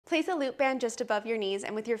Place a loop band just above your knees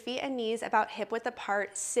and with your feet and knees about hip width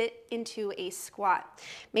apart, sit into a squat.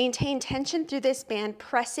 Maintain tension through this band,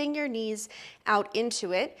 pressing your knees out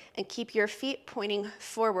into it and keep your feet pointing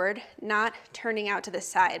forward, not turning out to the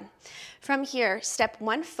side. From here, step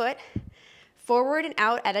one foot forward and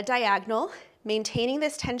out at a diagonal, maintaining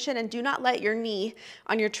this tension and do not let your knee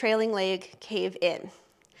on your trailing leg cave in.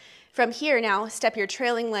 From here now, step your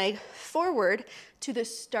trailing leg forward to the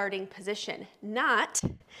starting position, not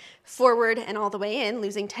forward and all the way in,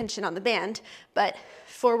 losing tension on the band, but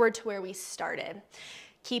forward to where we started.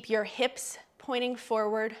 Keep your hips pointing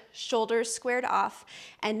forward, shoulders squared off,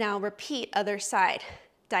 and now repeat other side.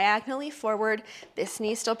 Diagonally forward, this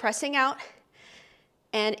knee still pressing out,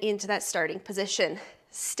 and into that starting position.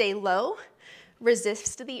 Stay low.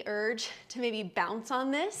 Resist the urge to maybe bounce on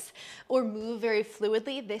this or move very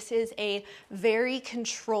fluidly. This is a very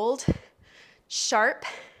controlled, sharp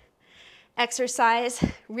exercise,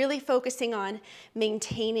 really focusing on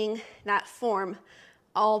maintaining that form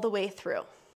all the way through.